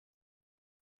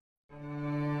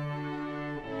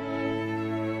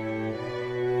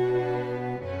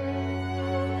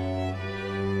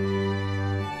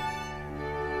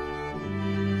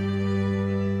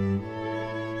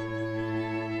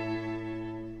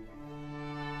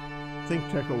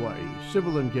ThinkTech Hawaii.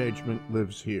 Civil engagement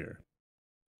lives here.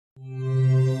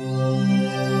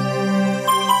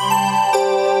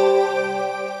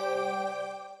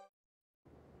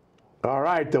 All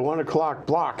right, the 1 o'clock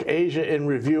block, Asia in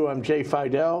Review. I'm Jay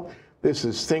Fidell. This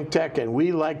is ThinkTech, and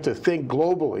we like to think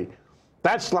globally.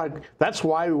 That's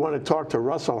why we want to talk to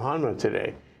Russell Honma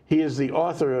today. He is the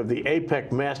author of the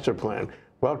APEC Master Plan.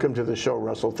 Welcome to the show,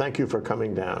 Russell. Thank you for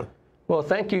coming down. Well,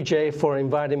 thank you, Jay, for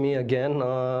inviting me again.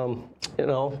 You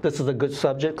know, this is a good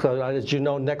subject. As you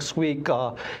know, next week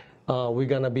there's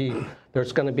going to be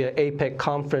an APEC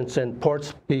conference in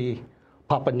Moresby,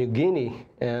 Papua New Guinea,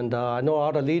 and I know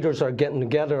all the leaders are getting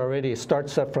together already. It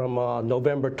starts up from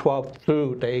November 12th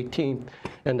through the 18th,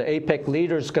 and the APEC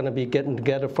leaders are going to be getting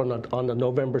together on the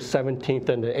November 17th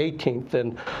and the 18th.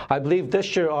 And I believe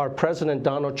this year our President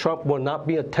Donald Trump will not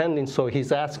be attending, so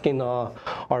he's asking our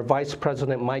Vice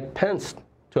President Mike Pence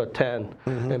to attend.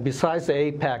 Mm-hmm. And besides the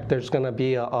APEC, there's going to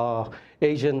be a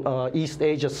East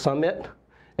Asia Summit.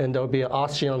 And there'll be an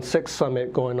ASEAN 6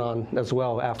 summit going on as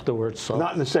well afterwards. So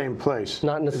not in the same place.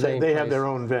 Not in the same place. They have their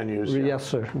own venues. Yeah. Yes,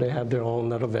 sir. They have their own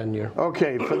little venue.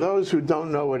 Okay, for those who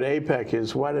don't know what APEC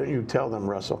is, why don't you tell them,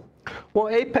 Russell?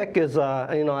 Well, APEC is,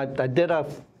 you know, I did a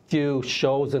few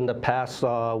shows in the past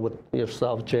with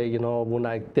yourself, Jay, you know, when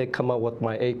I did come up with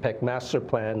my APEC master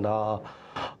plan.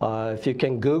 If you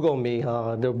can Google me,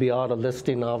 there'll be all the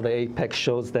listing of the APEC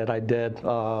shows that I did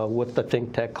with the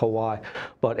ThinkTech Hawaii.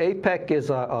 But APEC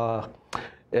is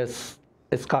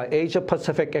it's called Asia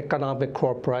Pacific Economic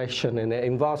Cooperation, and it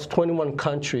involves 21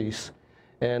 countries.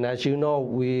 And as you know,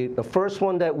 the first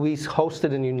one that we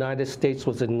hosted in the United States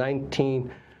was in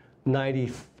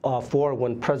 1994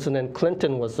 when President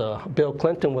Clinton Bill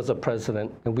Clinton was a president,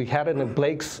 and we had it in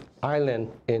Blake's Island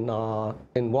in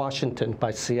Washington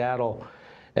by Seattle.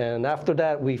 And after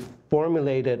that, we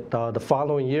formulated the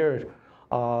following year,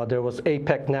 there was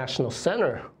APEC National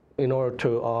Center in order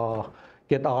to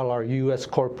get all our U.S.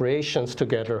 corporations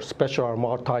together, especially our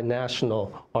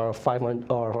multinational, our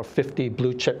 50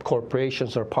 blue chip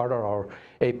corporations are part of our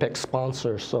APEC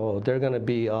sponsors. So they're going to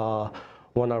be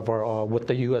one of our, with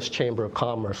the U.S. Chamber of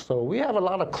Commerce. So we have a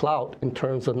lot of clout in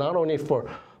terms of not only for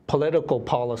political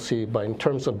policy, but in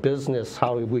terms of business,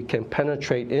 how we can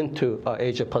penetrate into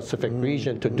Asia Pacific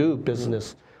region to do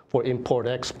business for import,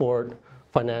 export,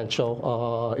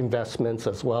 financial investments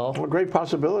as well. Well, great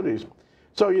possibilities.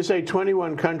 So you say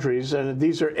 21 countries, and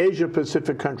these are Asia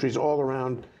Pacific countries all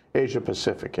around Asia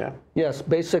Pacific, yeah? Yes,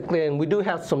 basically, and we do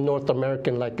have some North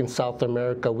American, like in South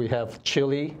America, we have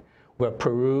Chile, we have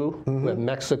Peru, we have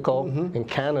Mexico, and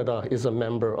Canada is a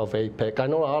member of APEC. I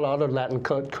know all other Latin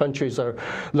countries are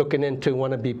looking into,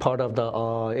 want to be part of the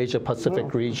Asia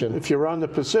Pacific region. If you're on the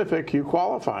Pacific, you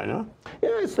qualify, no?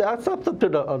 Yeah, that's up to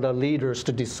the leaders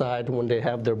to decide when they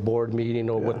have their board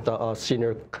meeting or with the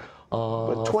senior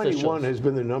but 21 officials. Has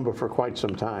been the number for quite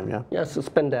some time, yeah? Yes, it's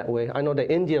been that way. I know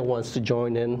that India wants to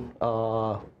join in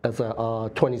as a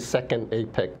 22nd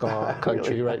APEC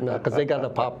country really? Right now, because they got a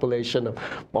population of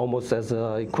almost as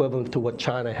equivalent to what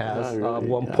China has,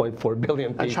 1.4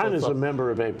 billion people. And China's a member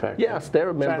of APEC. Yes,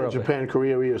 they're a member of Japan,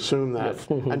 Korea, we assume that. Yes.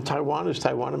 And Taiwan, is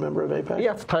Taiwan a member of APEC?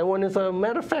 Yes, Taiwan is a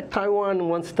matter of fact, Taiwan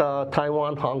wants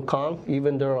Taiwan, Hong Kong,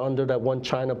 even they're under that one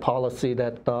China policy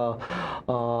that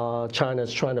China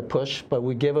is trying to push, but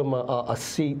we give them a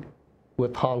seat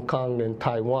with Hong Kong and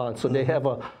Taiwan, so they have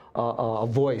a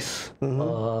voice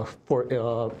so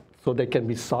they can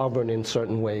be sovereign in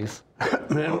certain ways.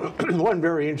 One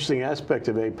very interesting aspect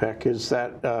of APEC is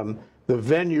that the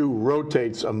venue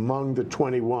rotates among the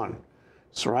 21.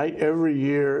 So, right, every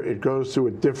year it goes to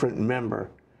a different member.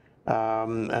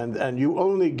 And you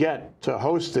only get to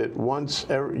host it once,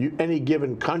 any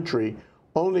given country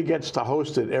only gets to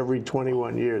host it every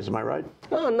 21 years. Am I right?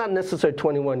 Not necessarily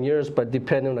 21 years, but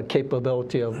depending on the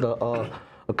capability of the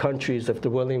countries, if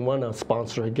they're willing, want to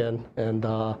sponsor again. And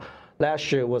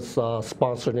last year it was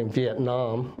sponsored in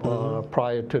Vietnam.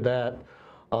 Prior to that,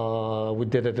 we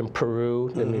did it in Peru,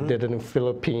 and we did it in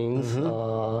Philippines,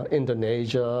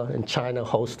 Indonesia, and China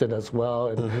hosted as well,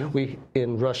 and we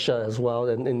in Russia as well.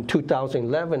 And in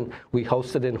 2011, we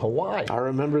hosted in Hawaii. I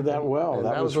remember that well. And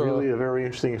that was really a very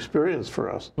interesting experience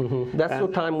for us. That's the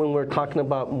time when we're talking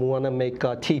about we want to make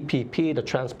TPP, the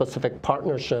Trans-Pacific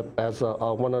Partnership, as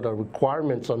one of the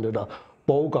requirements under the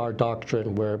Bogart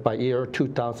Doctrine, where by year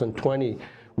 2020,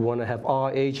 we want to have all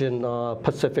Asian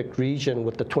Pacific region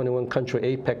with the 21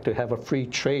 country APEC to have a free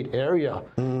trade area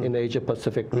in the Asia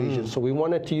Pacific region. So we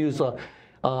wanted to use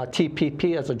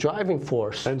TPP as a driving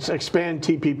force. And expand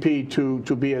TPP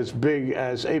to be as big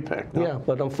as APEC. No? Yeah,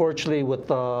 but unfortunately with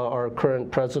our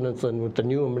current presidents and with the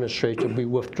new administration, we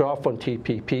withdraw from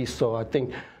TPP. So I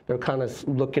think they're kind of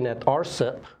looking at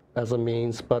RCEP as a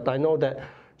means. But I know that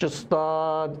just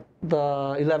the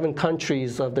 11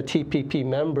 countries of the TPP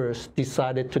members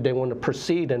decided they want to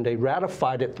proceed, and they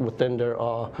ratified it within their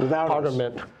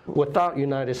parliament without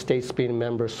United States being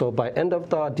members. So by end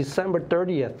of December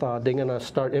 30th, they're going to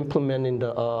start implementing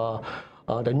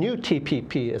the new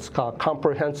TPP. It's called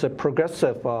Comprehensive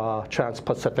Progressive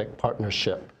Trans-Pacific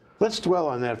Partnership. Let's dwell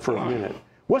on that for a minute.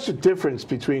 What's the difference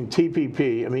between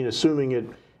TPP, I mean, assuming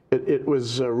it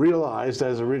was realized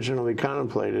as originally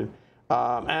contemplated,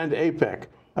 and APEC?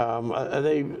 Are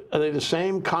they the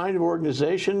same kind of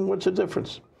organization? What's the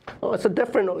difference? Oh, it's a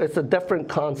different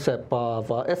concept of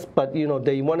but you know,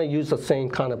 they want to use the same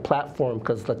kind of platform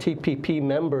because the TPP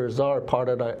members are part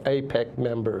of the APEC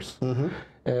members. Mm-hmm.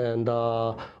 And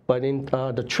but in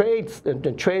the trade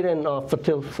and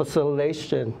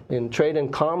facilitation, in trade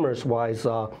and commerce wise,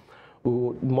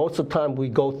 most of the time we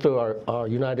go through our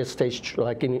United States,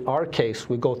 like in our case,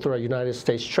 we go through our United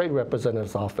States Trade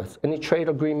Representative's office. Any trade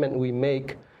agreement we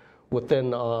make within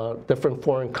different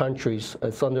foreign countries,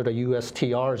 it's under the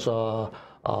USTR's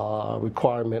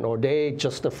requirement, or they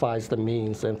justifies the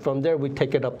means. And from there, we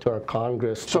take it up to our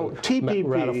Congress to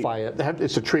ratify it.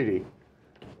 It's a treaty.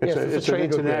 It's an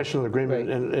international agreement,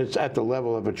 right. And it's at the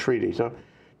level of a treaty. So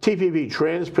TPP,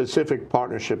 Trans-Pacific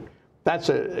Partnership, that's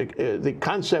the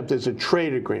concept is a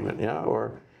trade agreement, yeah?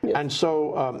 Yes. And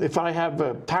so if I have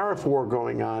a tariff war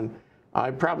going on, I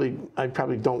probably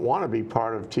don't want to be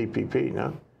part of TPP,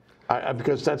 no?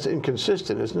 Because that's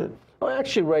inconsistent, isn't it? Well,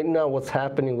 actually, right now, what's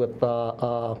happening with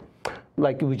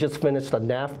like we just finished the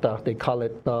NAFTA, they call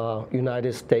it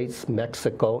United States,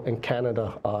 Mexico, and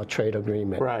Canada trade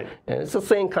agreement. Right. And it's the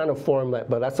same kind of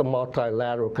format, but that's a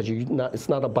multilateral because it's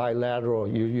not a bilateral.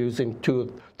 You're using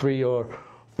 2, 3, or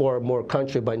 4 more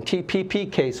countries. But in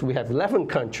TPP case, we have 11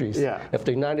 countries. Yeah. If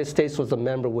the United States was a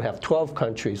member, we have 12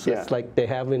 countries. So yeah. It's like they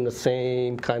having the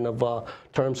same kind of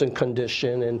terms and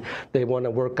condition, and they want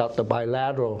to work out the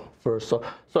bilateral first. So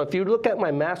if you look at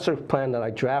my master plan that I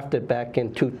drafted back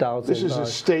in 2000. This is a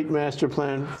state master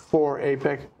plan for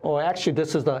APEC? Oh, actually,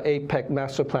 this is the APEC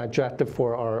master plan drafted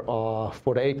for our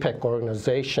for the APEC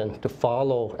organization to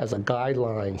follow as a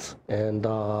guidelines, and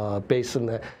based on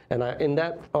that,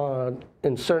 and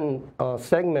in certain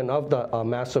segment of the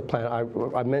master plan,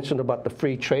 I mentioned about the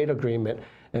free trade agreement,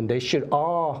 and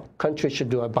all countries should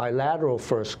do a bilateral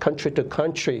first, country to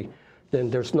country. Then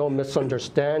there's no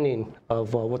misunderstanding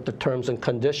of what the terms and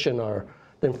conditions are.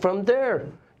 Then from there,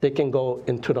 they can go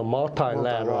into the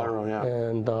multilateral, yeah.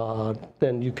 And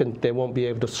then they won't be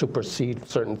able to supersede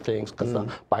certain things because the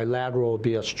bilateral will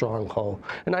be a stronghold.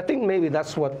 And I think maybe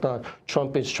that's what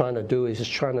Trump is trying to do, is he's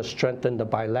trying to strengthen the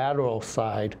bilateral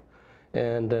side.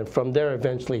 And then from there,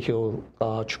 eventually, he'll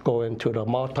go into the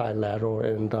multilateral.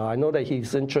 And I know that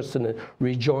he's interested in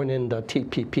rejoining the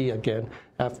TPP again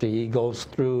after he goes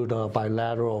through the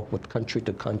bilateral with country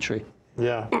to country.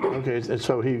 Yeah, okay,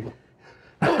 so he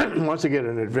wants to get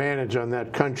an advantage on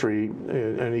that country,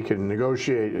 and he can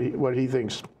negotiate what he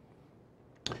thinks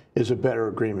is a better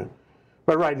agreement.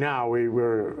 But right now,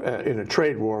 we're in a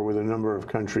trade war with a number of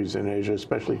countries in Asia,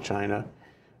 especially China.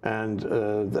 And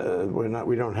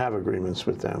we don't have agreements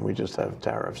with them. We just have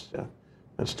tariffs. Yeah,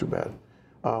 that's too bad.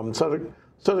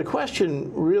 So the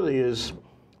question really is,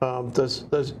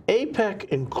 does APEC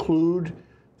include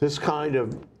this kind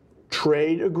of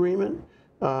trade agreement,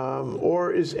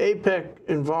 or is APEC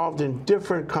involved in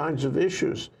different kinds of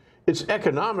issues? It's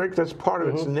economic. That's part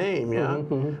of its name.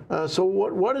 Yeah. So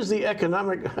what is the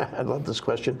economic? I love this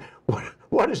question.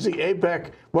 What is the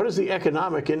APEC? What is the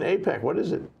economic in APEC? What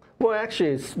is it? Well,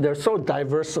 actually, they're so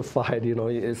diversified, you know,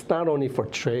 it's not only for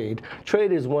trade.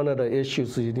 Trade is one of the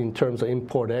issues in terms of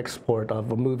import-export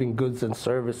of moving goods and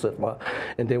services,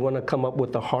 and they want to come up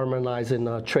with a harmonizing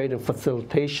trade and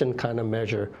facilitation kind of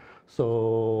measure.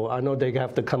 So I know they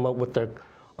have to come up with their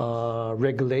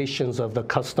regulations of the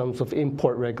customs of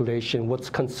import regulation, what's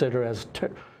considered as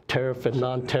tariff and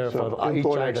non-tariff of each item.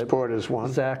 Import-export is one.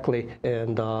 Exactly.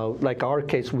 And like our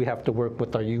case, we have to work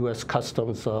with our U.S.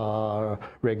 customs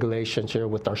regulations here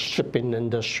with our shipping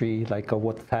industry, like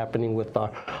what's happening with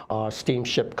our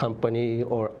steamship company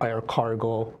or air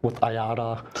cargo with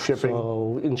IATA. Shipping.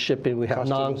 So in shipping, we have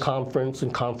non-conference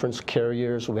and conference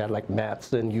carriers. We have like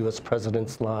Matson, U.S.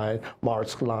 President's Line,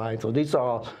 Maersk Line. So these are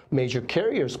all major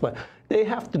carriers, but they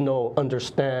have to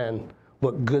understand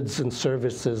what goods and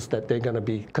services that they're going to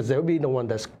be, because they'll be the one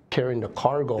that's carrying the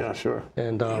cargo. Yeah, sure.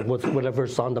 And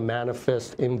whatever's on the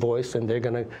manifest invoice, and they're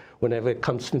going to, whenever it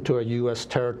comes into a U.S.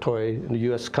 territory, the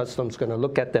U.S. Customs is going to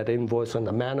look at that invoice on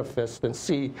the manifest and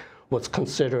see what's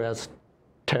considered as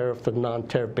tariff and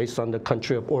non-tariff based on the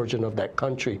country of origin of that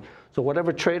country. So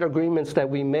whatever trade agreements that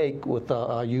we make with the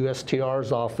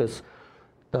USTR's office,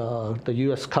 the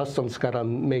U.S. Customs got to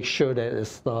make sure that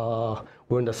it's,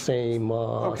 we're in the same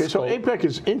Okay, scope. so APEC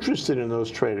is interested in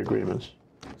those trade agreements.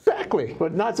 Exactly.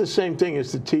 But not the same thing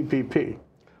as the TPP.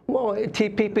 Well,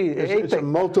 TPP, It's a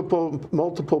APEC,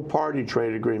 multiple party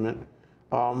trade agreement.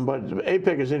 But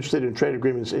APEC is interested in trade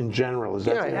agreements in general. Is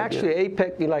that the idea? actually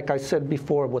APEC, like I said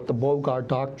before, with the Bogar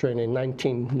Doctrine in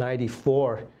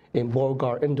 1994 in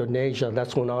Bogar, Indonesia,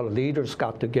 that's when all the leaders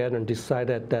got together and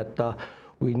decided that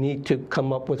we need to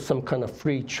come up with some kind of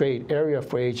free trade area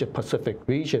for Asia-Pacific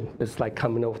region. It's like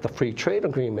coming up with a free trade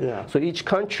agreement. Yeah. So each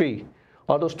country,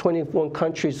 all those 21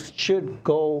 countries should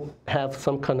go have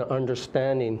some kind of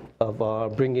understanding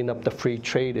of bringing up the free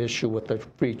trade issue with the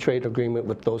free trade agreement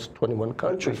with those 21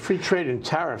 countries. Free trade and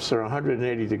tariffs are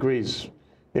 180 degrees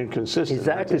inconsistent.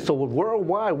 Exactly. So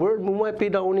worldwide, we might be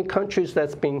the only countries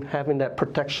that's been having that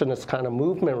protectionist kind of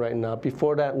movement right now.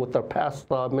 Before that, with our past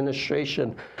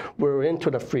administration, we're into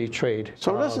the free trade.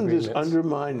 So doesn't this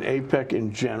undermine APEC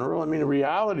in general? I mean, the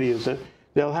reality is that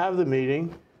they'll have the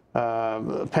meeting.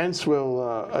 Pence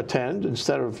will attend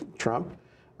instead of Trump.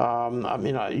 I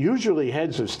mean, usually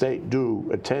heads of state do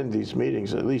attend these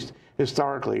meetings, at least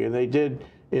historically, and they did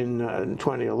in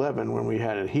 2011 when we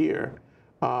had it here.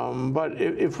 But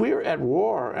if we're at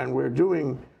war and we're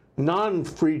doing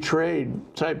non-free trade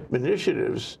type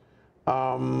initiatives,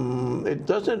 it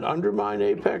doesn't undermine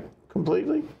APEC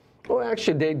completely? Well,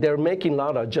 actually, they're making a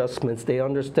lot of adjustments. They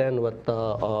understand what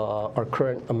our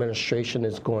current administration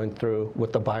is going through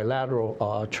with the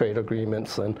bilateral trade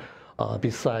agreements, and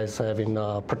besides having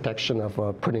protection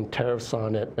of putting tariffs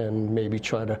on it, and maybe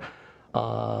try to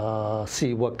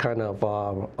see what kind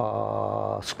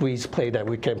of squeeze play that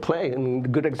we can play. And a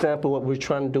good example, what we're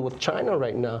trying to do with China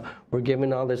right now, we're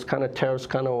giving all this kind of tariffs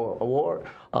kind of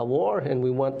a war, and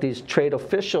we want these trade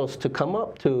officials to come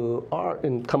up to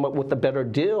and come up with a better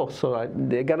deal. So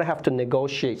they're gonna have to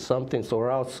negotiate something, so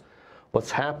or else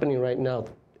what's happening right now,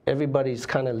 everybody's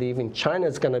kind of leaving.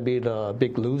 China's gonna be the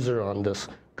big loser on this,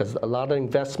 because a lot of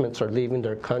investments are leaving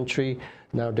their country.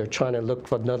 Now they're trying to look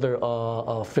for another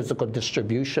physical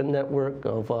distribution network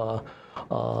of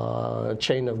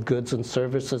chain of goods and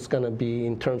services. Going to be,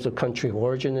 in terms of country of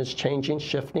origin, is changing,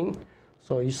 shifting.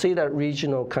 So you see that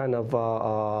regional kind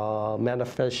of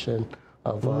manifestation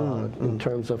of in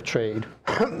terms of trade.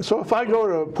 So if I go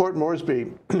to Port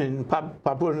Moresby in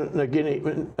Papua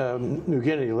New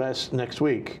Guinea next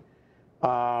week,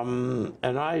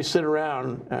 and I sit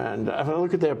around and if I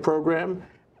look at their program,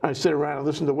 I sit around and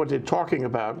listen to what they're talking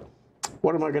about,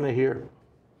 what am I going to hear?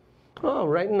 Oh,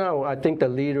 right now, I think the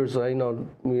leaders,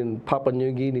 in Papua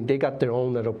New Guinea, they got their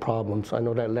own little problems. I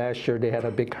know that last year they had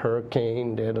a big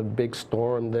hurricane, they had a big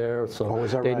storm there, so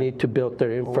they need to build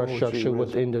their infrastructure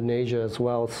with Indonesia as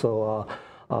well. So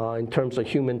in terms of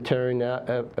humanitarian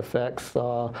effects,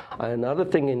 another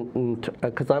thing,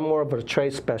 because I'm more of a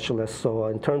trade specialist, so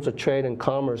in terms of trade and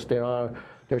commerce, they're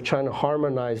trying to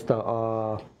harmonize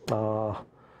the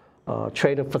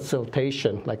trade and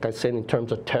facilitation, like I said, in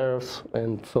terms of tariffs,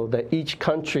 and so that each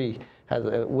country has,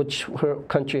 which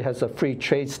country has a free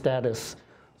trade status.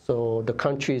 So the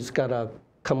country's got to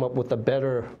come up with a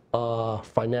better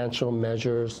financial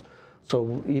measures.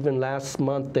 So even last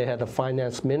month, they had the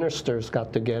finance ministers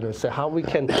got together and said how we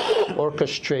can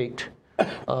orchestrate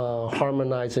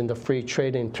harmonizing the free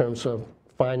trade in terms of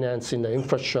financing the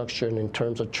infrastructure and in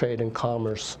terms of trade and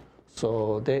commerce.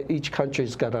 So each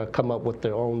country's got to come up with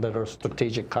their own little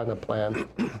strategic kind of plan.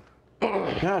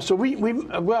 Yeah. So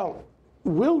well,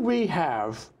 will we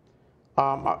have?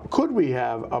 Could we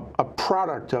have a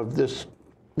product of this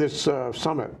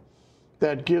summit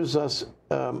that gives us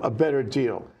a better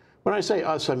deal? When I say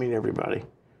us, I mean everybody.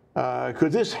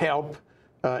 Could this help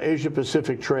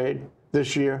Asia-Pacific trade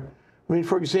this year? I mean,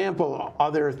 for example,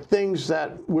 are there things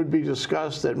that would be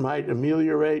discussed that might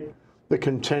ameliorate the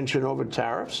contention over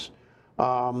tariffs?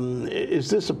 Is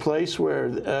this a place where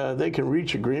they can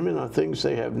reach agreement on things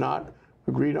they have not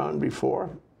agreed on before?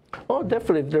 Oh,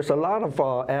 definitely. There's a lot of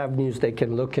avenues they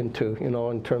can look into,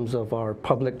 in terms of our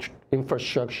public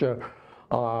infrastructure.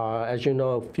 As you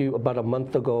know, about a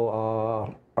month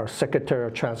ago, our Secretary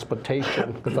of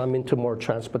Transportation, because I'm into more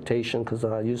transportation, because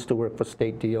I used to work for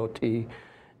state DOT,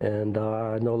 and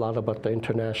I know a lot about the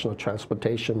international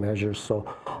transportation measures. So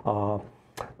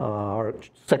our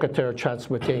Secretary of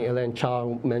Transportation, Elaine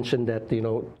Chao, mentioned that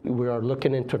we are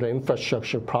looking into the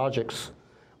infrastructure projects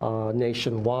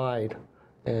nationwide,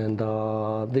 and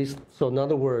so in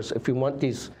other words, if we want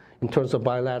these in terms of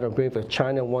bilateral agreement, if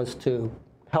China wants to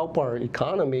help our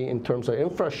economy in terms of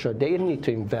infrastructure, they need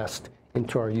to invest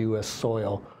into our U.S.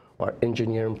 soil. Our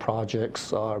engineering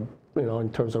projects are, in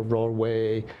terms of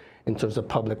roadway, in terms of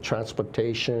public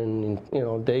transportation,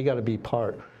 they got to be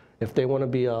part. If they want to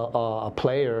be a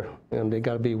player, they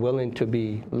got to be willing to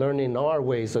be learning our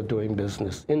ways of doing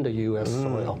business in the U.S.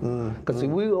 soil. Because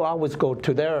we always go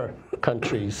to their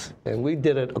countries, and we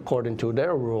did it according to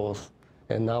their rules.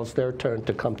 And now it's their turn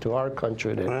to come to our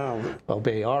country to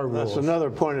obey our rules. That's another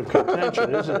point of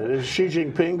contention, isn't it? Is Xi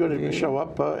Jinping going to show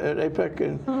up at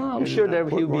APEC? I'm sure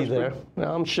he'll be there.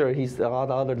 I'm sure all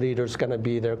the other leaders going to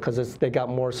be there because they got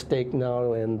more stake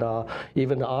now, and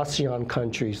even the ASEAN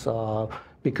countries,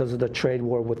 because of the trade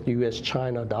war with U.S.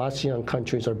 China, the ASEAN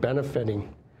countries are benefiting,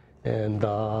 and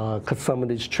because some of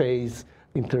these trades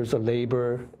in terms of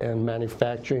labor and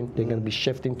manufacturing, they're going to be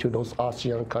shifting to those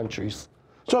ASEAN countries.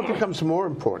 So it becomes more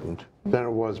important than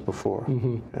it was before.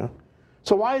 Yeah.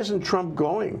 So why isn't Trump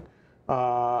going?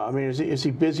 I mean, is he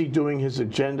busy doing his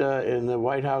agenda in the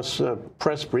White House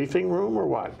press briefing room or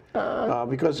what?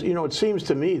 Because, it seems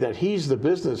to me that he's the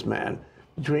businessman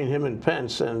between him and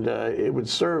Pence, and it would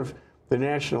serve the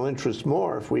national interest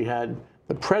more if we had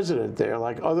the president there,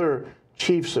 like other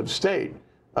chiefs of state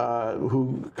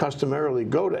who customarily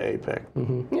go to APEC.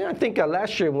 Yeah, I think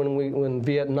last year when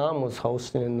Vietnam was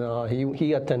hosting,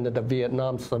 he attended the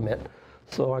Vietnam summit.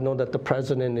 So I know that the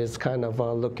president is kind of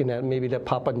looking at maybe the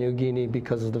Papua New Guinea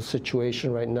because of the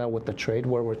situation right now with the trade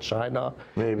war with China.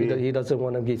 Maybe he doesn't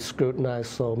want to get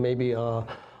scrutinized. So maybe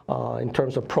in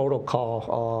terms of protocol,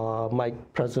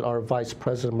 our Vice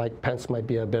President Mike Pence might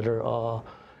be a better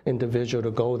individual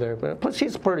to go there. But plus,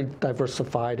 he's pretty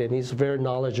diversified and he's very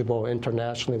knowledgeable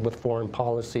internationally with foreign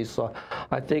policy. So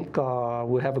I think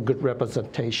we have a good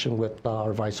representation with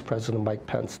our Vice President Mike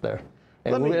Pence there.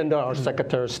 And our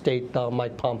Secretary of State,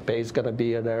 Mike Pompeo, is going to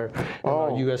be there in our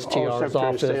USTR's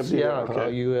office.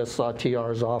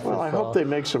 USTR's office. Well, I hope they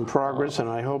make some progress, and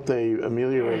I hope they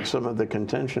ameliorate some of the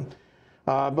contention.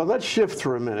 But let's shift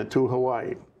for a minute to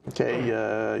Hawaii. Okay,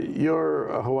 you're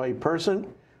a Hawaii person.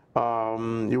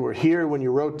 You were here when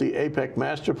you wrote the APEC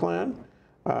Master Plan.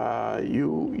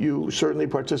 You certainly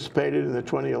participated in the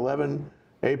 2011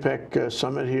 APEC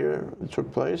Summit here that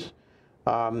took place.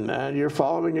 And you're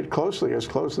following it closely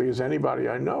as anybody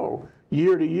I know,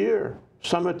 year to year,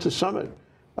 summit to summit.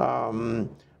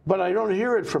 But I don't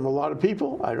hear it from a lot of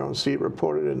people. I don't see it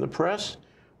reported in the press.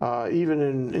 Even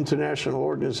in international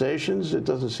organizations, it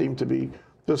doesn't seem to be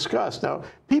discussed. Now,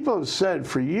 people have said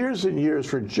for years and years,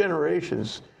 for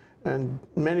generations and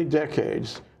many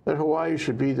decades, that Hawaii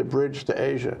should be the bridge to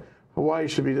Asia. Hawaii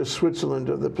should be the Switzerland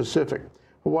of the Pacific.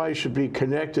 Hawaii should be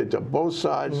connected to both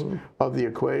sides of the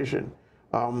equation.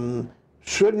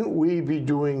 Shouldn't we be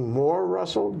doing more,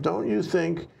 Russell? Don't you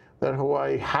think that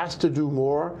Hawaii has to do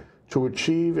more to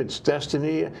achieve its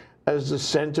destiny as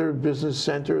the business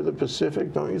center of the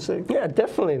Pacific, don't you think? Yeah,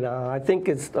 definitely. I think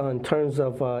it's in terms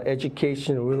of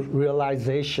education,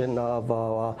 realization of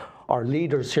our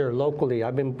leaders here locally.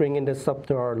 I've been bringing this up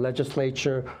to our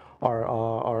legislature,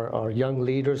 our young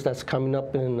leaders that's coming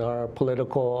up in our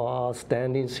political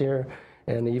standings here,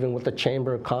 and even with the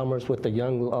Chamber of Commerce, with the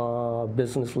young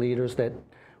business leaders, that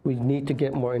we need to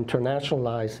get more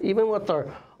internationalized. Even with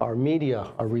our media,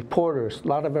 our reporters, a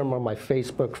lot of them are my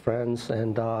Facebook friends,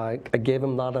 and I gave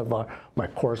them a lot of my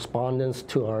correspondence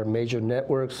to our major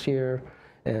networks here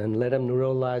and let them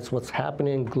realize what's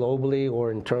happening globally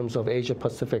or in terms of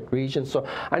Asia-Pacific region. So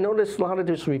I noticed a lot of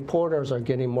these reporters are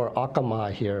getting more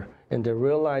akamai here, and they're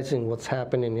realizing what's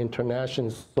happening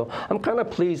internationally. So I'm kind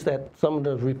of pleased that some of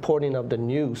the reporting of the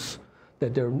news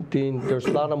that they're doing, there's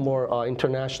a lot of more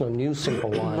international news in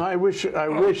Hawaii. I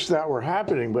wish that were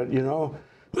happening, but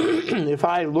if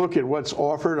I look at what's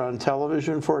offered on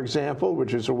television, for example,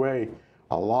 which is a way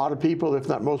a lot of people, if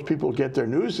not most people, get their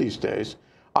news these days,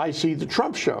 I see the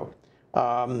Trump show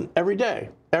every day,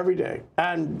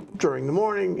 and during the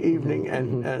morning, evening,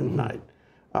 and night.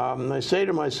 I say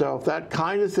to myself, that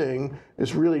kind of thing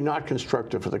is really not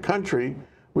constructive for the country.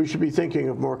 We should be thinking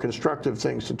of more constructive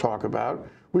things to talk about.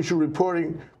 We should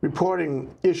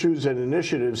reporting issues and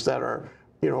initiatives that are,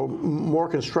 more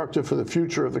constructive for the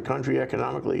future of the country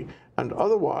economically and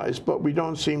otherwise, but we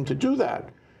don't seem to do that.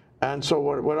 And so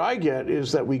what I get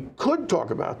is that we could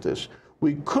talk about this.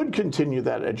 We could continue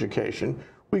that education.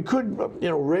 We could,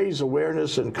 raise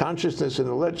awareness and consciousness in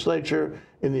the legislature,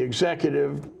 in the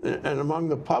executive, and among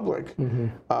the public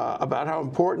about how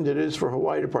important it is for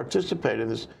Hawaii to participate in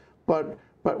this. But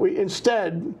we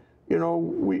instead,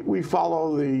 we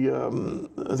follow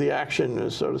the action,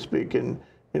 so to speak, in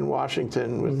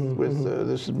Washington with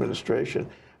this administration,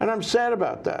 and I'm sad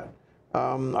about that.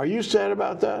 Are you sad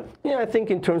about that? Yeah, I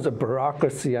think in terms of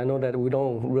bureaucracy, I know that we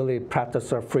don't really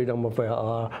practice our freedom of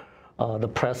the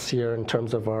press here in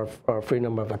terms of our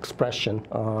freedom of expression.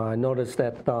 I noticed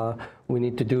that we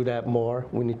need to do that more.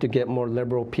 We need to get more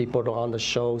liberal people on the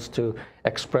shows to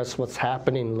express what's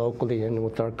happening locally and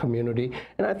with our community.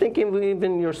 And I think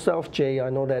even yourself, Jay, I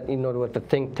know that, with the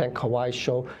ThinkTech Hawaii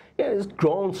show, yeah, it's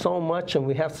grown so much, and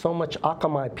we have so much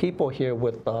Akamai people here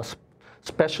with us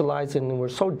specializing, and we're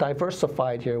so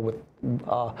diversified here with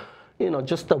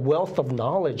just the wealth of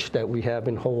knowledge that we have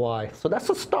in Hawaii. So that's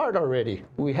a start already.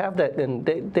 We have that, and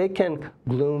they can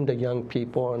groom the young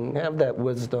people and have that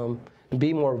wisdom,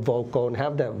 be more vocal, and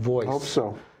have that voice. I hope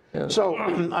so. Yeah. So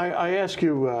I ask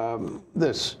you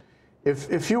this.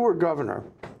 If you were governor,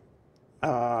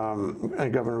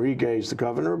 and Governor Ige is the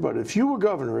governor, but if you were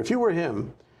governor, if you were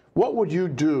him, what would you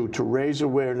do to raise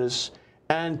awareness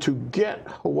and to get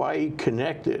Hawaii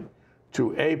connected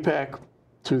to APEC,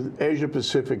 to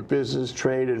Asia-Pacific business,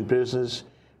 trade and business,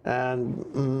 and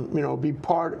be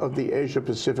part of the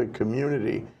Asia-Pacific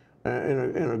community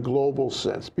in a global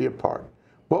sense, be a part?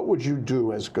 What would you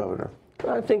do as governor?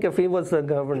 I think if he was the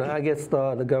governor, I guess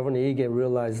the Governor Ige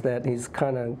realized that he's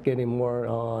kind of getting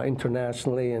more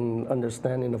internationally and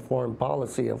understanding the foreign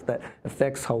policy of that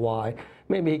affects Hawaii.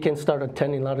 Maybe he can start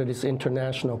attending a lot of these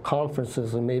international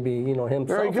conferences, and maybe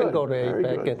himself can go to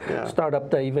APEC and start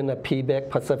up even the PEC,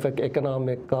 Pacific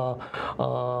Economic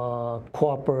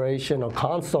Cooperation or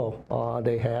Council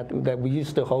they had that we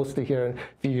used to host it here a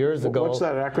few years ago. What's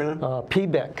that acronym?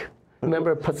 PEC.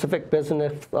 Remember Pacific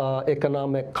Business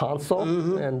Economic Council,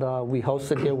 and we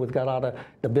hosted here. We've got out of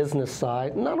the business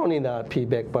side, not only the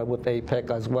PEC, but with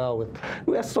APEC as well.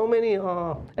 We have so many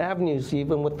avenues,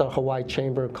 even with the Hawaii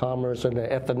Chamber of Commerce and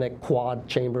the Ethnic Quad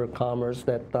Chamber of Commerce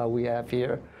that we have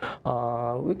here.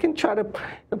 We can try to,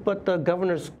 but the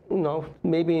governors,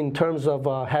 maybe in terms of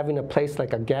having a place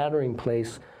like a gathering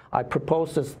place, I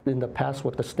proposed this in the past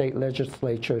with the state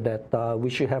legislature that we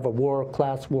should have a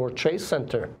world-class World Trade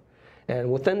Center. And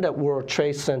within that World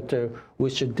Trade Center, we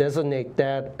should designate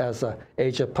that as a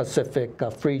Asia-Pacific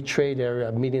free trade area,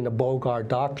 meeting the Bogart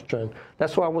Doctrine.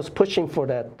 That's why I was pushing for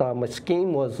that. My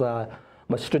scheme was,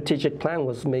 my strategic plan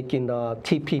was making the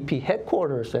TPP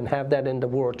headquarters and have that in the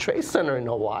World Trade Center in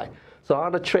Hawaii. So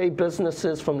all the trade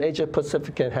businesses from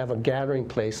Asia-Pacific can have a gathering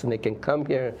place, and they can come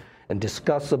here and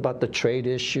discuss about the trade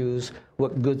issues,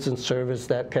 what goods and service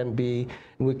that can be.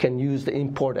 We can use the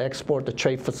import-export, the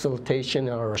trade facilitation,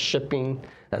 our shipping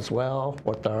as well,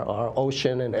 with our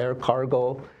ocean and air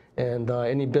cargo. And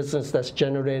any business that's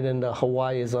generated in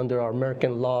Hawaii is under our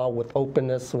American law with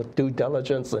openness, with due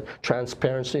diligence and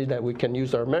transparency, that we can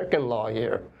use our American law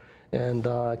here and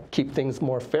keep things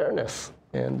more fairness.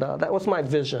 And that was my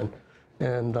vision.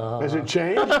 And, has it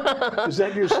changed? Is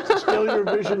that still your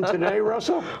vision today,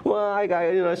 Russell? Well,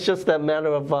 it's just that matter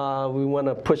of we want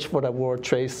to push for the World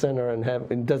Trade Center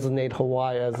and designate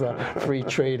Hawaii as a free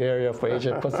trade area for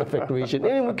Asia Pacific region.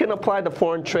 And we can apply the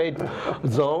Foreign Trade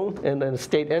Zone and then the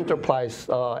State Enterprise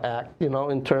Act,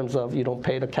 in terms of you don't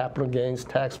pay the capital gains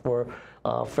tax for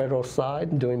federal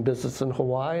side doing business in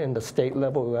Hawaii, and the state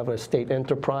level we have a State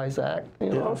Enterprise Act,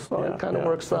 so it kind of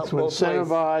works out both ways.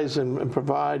 Incentivize and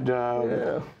provide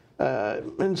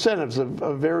incentives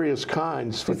of various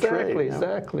kinds for trade.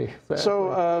 Exactly. So,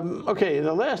 okay,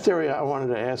 the last area I wanted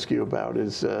to ask you about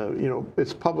is,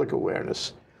 it's public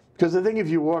awareness. Because I think if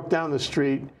you walk down the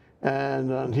street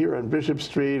and here on Bishop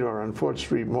Street or on 4th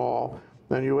Street Mall,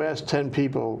 and you ask 10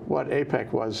 people what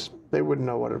APEC was, they wouldn't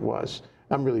know what it was.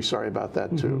 I'm really sorry about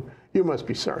that, too. You must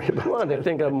be sorry about that. Well, they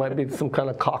think it might be some kind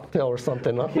of cocktail or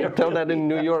something. You tell that in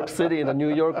New York City, and the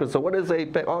New Yorkers, so what is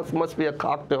APEC? Oh, it must be a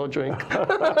cocktail drink.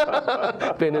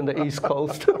 Been in the East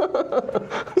Coast.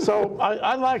 So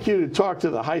I'd like you to talk to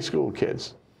the high school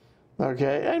kids,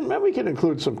 okay? And maybe we can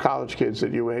include some college kids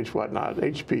at UH, whatnot,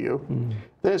 HPU.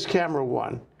 There's camera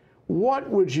one. What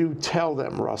would you tell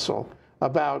them, Russell,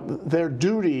 about their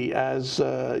duty as,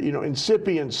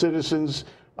 incipient citizens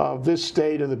of this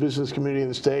state and the business community in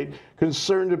the state,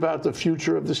 concerned about the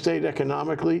future of the state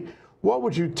economically? What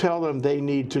would you tell them they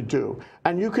need to do?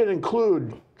 And you can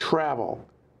include travel.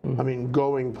 I mean,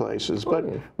 going places. But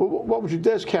what would you,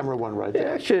 there's camera one right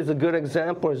there. Actually, it's a good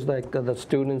example. Is like the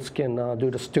students can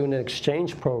do the student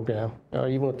exchange program,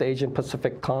 even with the Asian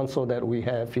Pacific Council that we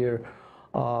have here.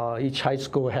 Each high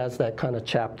school has that kind of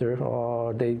chapter.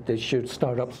 They should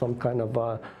start up some kind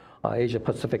of Asia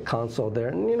Pacific Council there,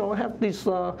 and have these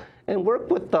and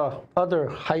work with the other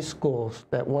high schools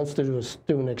that wants to do a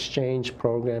student exchange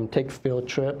program, take field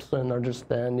trips and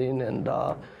understanding, and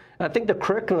I think the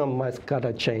curriculum has got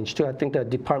to change too. I think the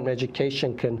Department of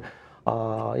Education can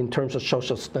in terms of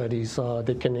social studies,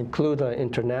 they can include the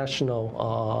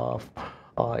international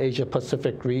Asia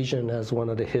Pacific region as one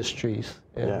of the histories,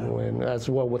 and as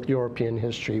well with European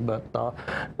history. But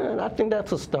and I think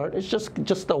that's a start. It's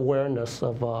just awareness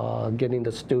of getting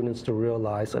the students to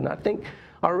realize. And I think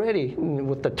already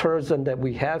with the tourism that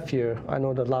we have here, I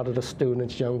know that a lot of the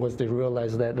students, young ones, they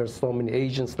realize that there's so many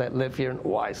Asians that live here in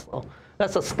Hawaii. So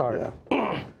that's a start.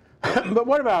 Yeah. But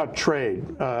what about trade?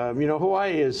 You know,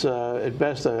 Hawaii is at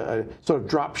best a sort of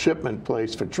drop shipment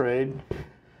place for trade.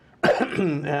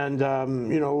 And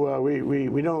you know,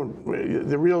 we don't.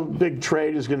 The real big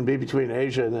trade is going to be between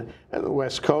Asia and the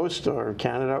West Coast, or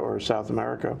Canada, or South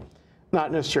America,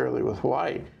 not necessarily with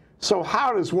Hawaii. So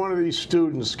how does one of these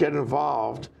students get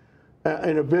involved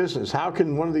in a business? How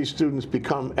can one of these students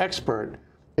become expert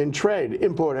in trade,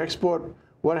 import, export,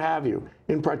 what have you,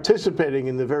 in participating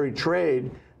in the very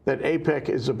trade that APEC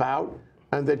is about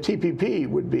and that TPP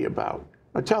would be about?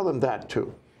 Now tell them that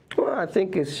too. Well, I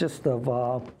think it's just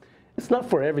it's not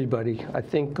for everybody. I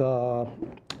think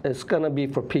it's going to be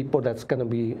for people that's going to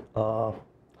be,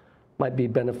 might be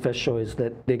beneficial, is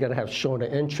that they got to have shown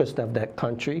an interest of that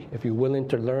country. If you're willing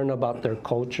to learn about their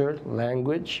culture,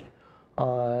 language,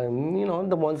 you know,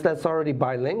 the ones that's already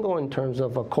bilingual in terms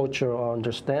of a cultural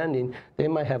understanding, they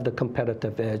might have the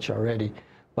competitive edge already.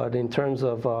 But in terms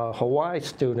of Hawaii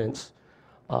students,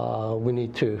 we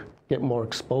need to get more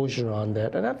exposure on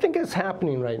that. And I think it's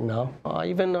happening right now.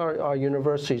 Even our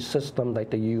university system, like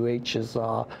the UH, is,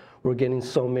 we're getting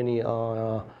so many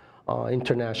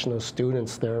international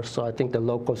students there. So I think the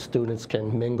local students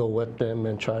can mingle with them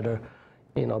and try to,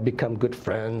 you know, become good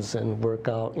friends and work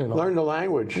out, you know. Learn the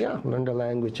language. Yeah, learn the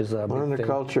language is a big thing. Learn the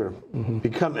culture.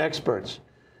 Become experts.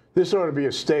 This ought to be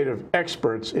a state of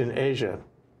experts in Asia.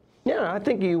 Yeah, I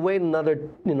think you wait another,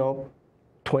 you know,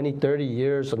 20, 30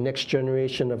 years, the next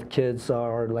generation of kids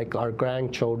are like our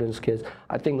grandchildren's kids.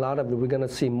 I think a lot of it, we're going to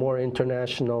see more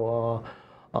international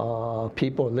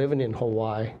people living in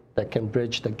Hawaii that can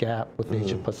bridge the gap with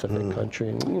Asia Pacific country,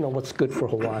 and you know what's good for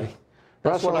Hawaii.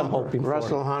 That's what I'm hoping for.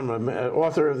 Russell Honma,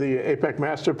 author of the APEC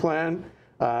Master Plan,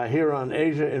 here on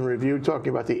Asia in Review, talking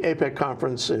about the APEC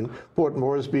conference in Port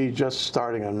Moresby, just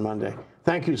starting on Monday.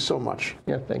 Thank you so much.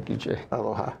 Yeah, thank you, Jay.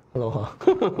 Aloha.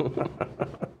 Aloha.